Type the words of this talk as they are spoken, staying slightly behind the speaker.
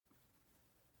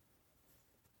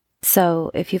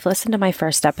So if you've listened to my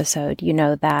first episode, you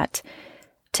know that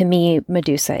to me,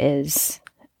 Medusa is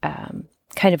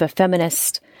kind of a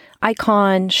feminist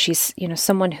icon. She's,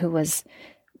 someone who was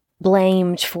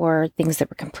blamed for things that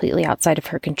were completely outside of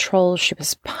her control. She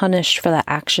was punished for the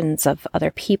actions of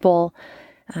other people.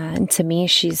 And to me,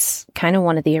 she's kind of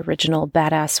one of the original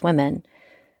badass women.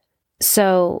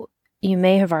 So you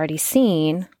may have already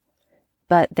seen,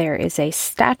 but there is a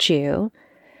statue.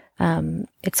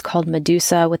 It's called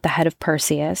Medusa with the head of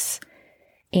Perseus.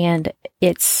 And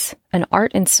it's an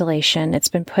art installation. It's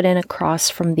been put in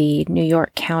across from the New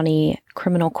York County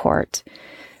Criminal Court,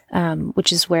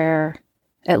 which is where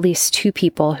at least two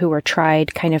people who were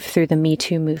tried kind of through the Me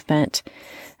Too movement,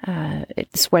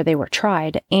 it's where they were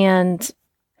tried. And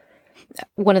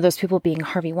one of those people being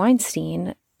Harvey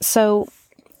Weinstein. So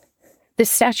this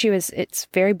statue it's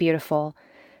very beautiful.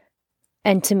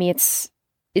 And to me,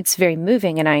 it's very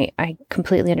moving. And I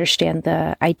completely understand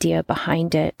the idea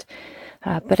behind it.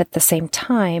 But at the same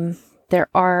time, there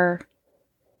are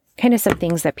kind of some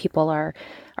things that people are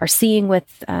seeing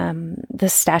with the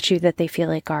statue that they feel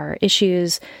like are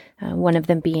issues. One of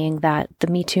them being that the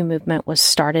Me Too movement was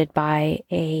started by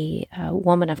a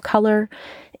woman of color,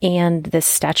 and this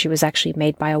statue was actually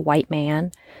made by a white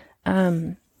man.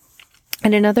 And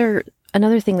another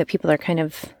thing that people are kind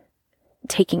of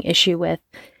taking issue with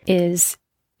is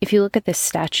if you look at this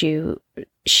statue,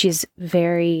 she's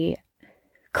very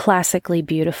classically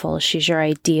beautiful. She's your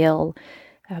ideal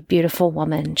beautiful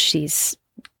woman. She's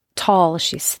tall,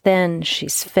 she's thin,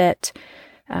 she's fit,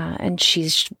 and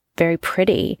she's very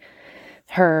pretty.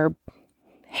 Her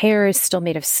hair is still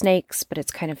made of snakes, but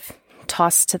it's kind of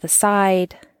tossed to the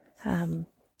side in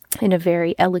a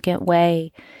very elegant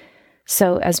way.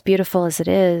 So as beautiful as it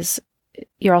is,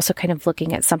 you're also kind of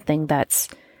looking at something that's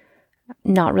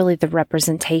not really the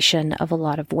representation of a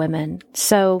lot of women.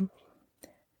 So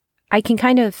I can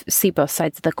kind of see both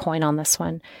sides of the coin on this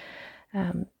one.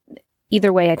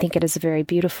 Either way, I think it is a very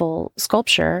beautiful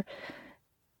sculpture,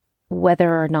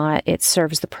 whether or not it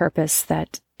serves the purpose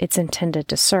that it's intended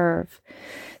to serve.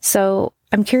 So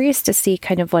I'm curious to see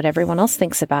kind of what everyone else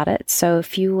thinks about it. So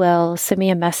if you will send me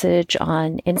a message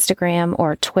on Instagram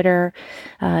or Twitter,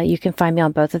 you can find me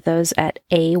on both of those at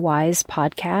A Wise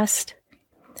Podcast.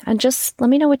 And just let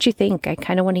me know what you think. I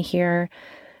kind of want to hear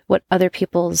what other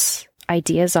people's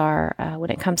ideas are when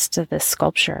it comes to this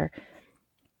sculpture.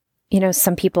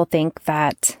 Some people think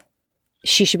that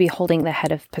she should be holding the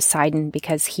head of Poseidon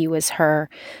because he was her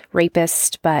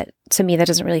rapist, but to me that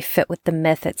doesn't really fit with the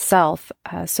myth itself.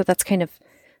 So that's kind of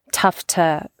tough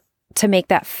to make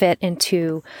that fit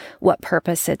into what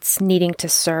purpose it's needing to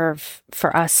serve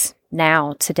for us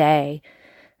now, today.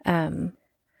 And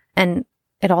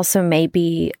it also may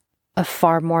be a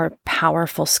far more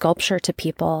powerful sculpture to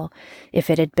people if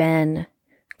it had been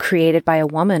created by a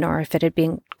woman or if it had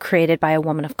been created by a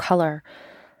woman of color.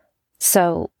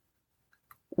 So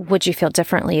would you feel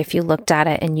differently if you looked at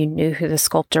it and you knew who the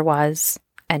sculptor was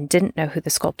and didn't know who the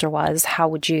sculptor was? How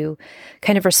would you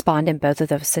kind of respond in both of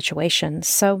those situations?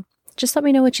 So just let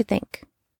me know what you think.